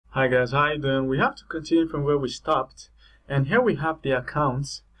Hi guys, how you doing? We have to continue from where we stopped, and here we have the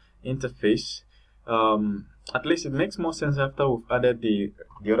accounts interface. At least it makes more sense after we've added the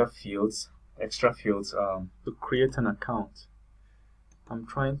other fields, extra fields, to create an account. I'm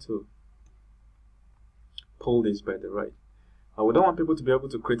trying to pull this by the right. We don't want people to be able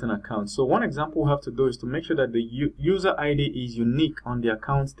to create an account. So one example we have to do is to make sure that the user ID is unique on the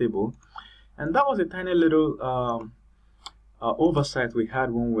accounts table, and that was a tiny little oversight we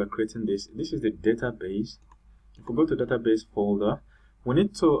had when we were creating this. This is the database. If we go to database folder, we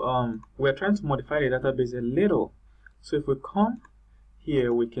need to we're trying to modify the database a little. So if we come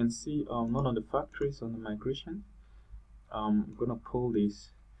here, we can see not on the factories, on the migration. I'm gonna pull this,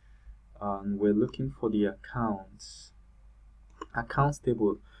 and we're looking for the accounts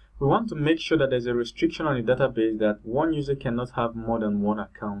table. We want to make sure that there's a restriction on the database that one user cannot have more than one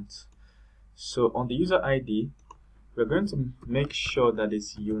account. So on the user ID, we're going to make sure that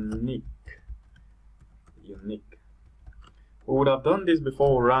it's unique. We would have done this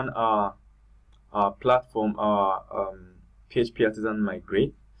before we ran our platform, PHP Artisan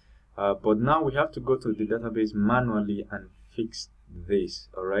migrate, but now we have to go to the database manually and fix this.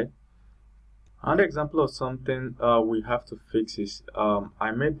 All right. Another example of something we have to fix is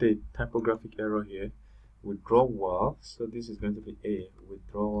I made the typographic error here. Withdrawal, so this is going to be a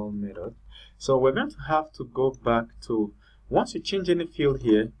withdrawal method. So we're going to have to go back to, once you change any field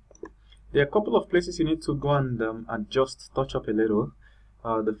here, there are a couple of places you need to go and adjust, touch up a little.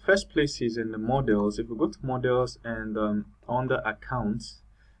 The first place is in the models. If we go to models and under accounts,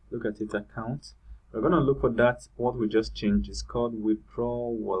 look at it, accounts, we're going to look for that, what we just changed is called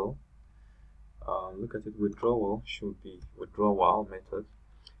withdrawal. Look at it, withdrawal should be withdrawal method.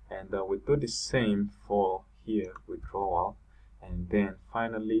 And we do the same for here, withdrawal, and then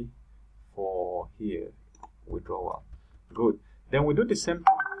finally for here, withdrawal. Good. Then we do the same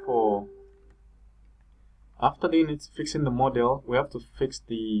thing for, after the unit fixing the model, we have to fix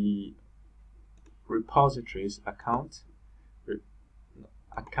the repositories account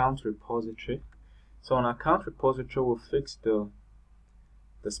repository. So on account repository, we'll fix the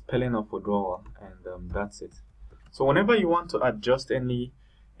spelling of withdrawal, and that's it. So whenever you want to adjust any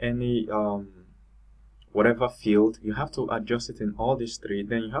whatever field, you have to adjust it in all these three.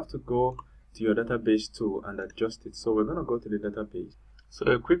 Then you have to go to your database too and adjust it. So we're going to go to the database. So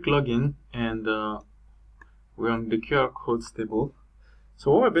a quick login, and we're on the QRCode table.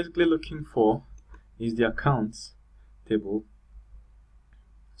 So what we're basically looking for is the accounts table.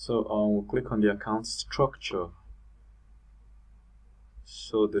 So we'll click on the account structure.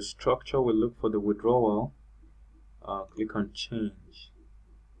 So the structure will look for the withdrawal. Click on change.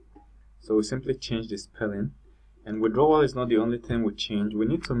 So we simply change the spelling, and withdrawal is not the only thing we change. We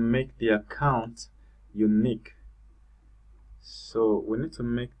need to make the account unique. So we need to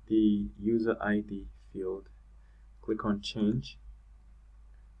make the user ID field. Click on change.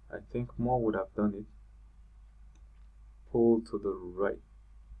 I think more would have done it. Pull to the right.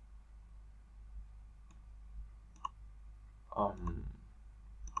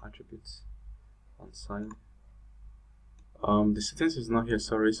 Attributes unsigned. The settings is not here,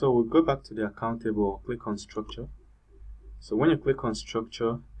 sorry. So we'll go back to the account table, click on structure. So when you click on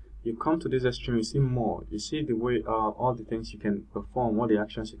structure, you come to this extreme, you see more. You see the way all the things you can perform, all the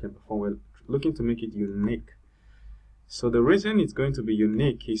actions you can perform. We're looking to make it unique. So the reason it's going to be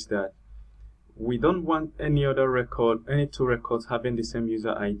unique is that we don't want any other record, any two records having the same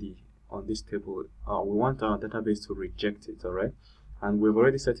user ID on this table. We want our database to reject it, all right? And we've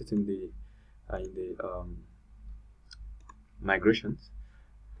already set it in the migrations.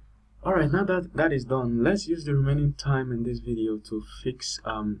 Alright, now that that is done, let's use the remaining time in this video to fix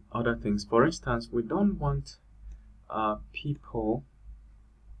other things. For instance, we don't want people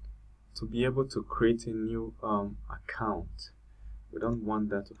to be able to create a new account. We don't want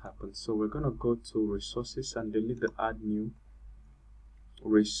that to happen. So we're going to go to resources and delete the add new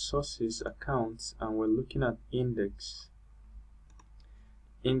resources accounts, and we're looking at index,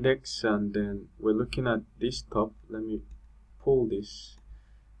 and then we're looking at this top. Let me pull this,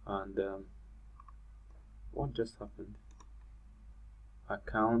 and what just happened?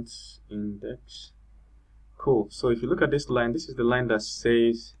 Accounts index. Cool. So if you look at this line, this is the line that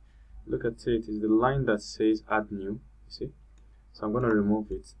says, look at it, is the line that says add new. You see? So I'm going to remove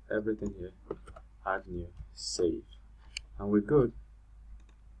it, everything here, add new, save, and we're good.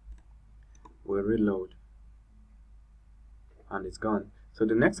 We'll reload, and it's gone. So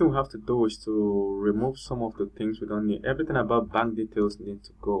the next thing we have to do is to remove some of the things we don't need. Everything about bank details need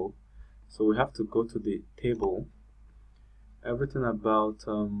to go. So we have to go to the table. Everything about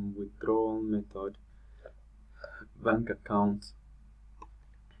withdrawal method, bank account,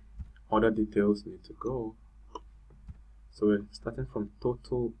 other details need to go. So we're starting from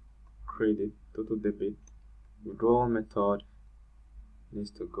total credit, total debit. Withdrawal method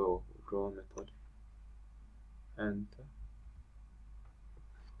needs to go. Withdrawal method. Enter.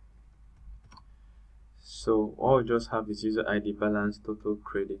 So all we just have is user ID, balance, total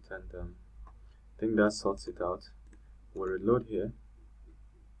credit, and I think that sorts it out. We'll reload here.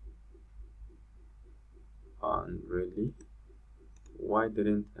 And really, why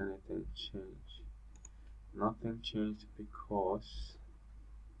didn't anything change? Nothing changed because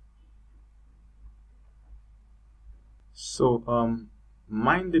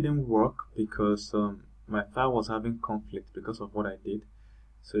mine didn't work because my file was having conflict because of what I did.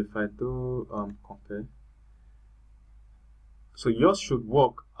 So if I do compare, so yours should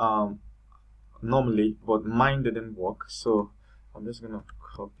work normally, but mine didn't work. So I'm just gonna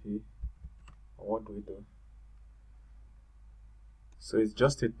copy. What do we do? So it's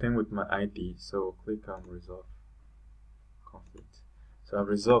just a thing with my ID. So click on resolve conflict. So I've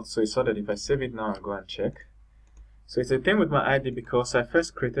resolved. So you saw that if I save it now and go and check. So it's a thing with my ID because I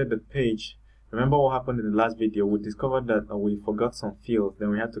first created the page. Remember what happened in the last video? We discovered that we forgot some fields.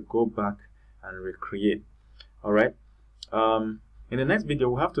 Then we had to go back and recreate. Alright. In the next video,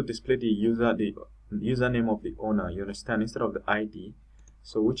 we'll have to display the username of the owner. You understand? Instead of the ID.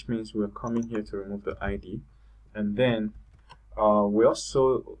 So which means we're coming here to remove the ID. And then we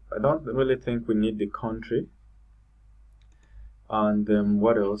also, I don't really think we need the country. And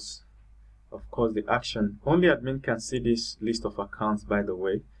what else? Of course, the action. Only admin can see this list of accounts, by the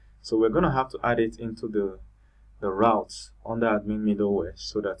way. So we're going to have to add it into the routes under admin middleware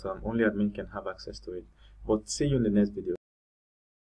so that only admin can have access to it. But see you in the next video.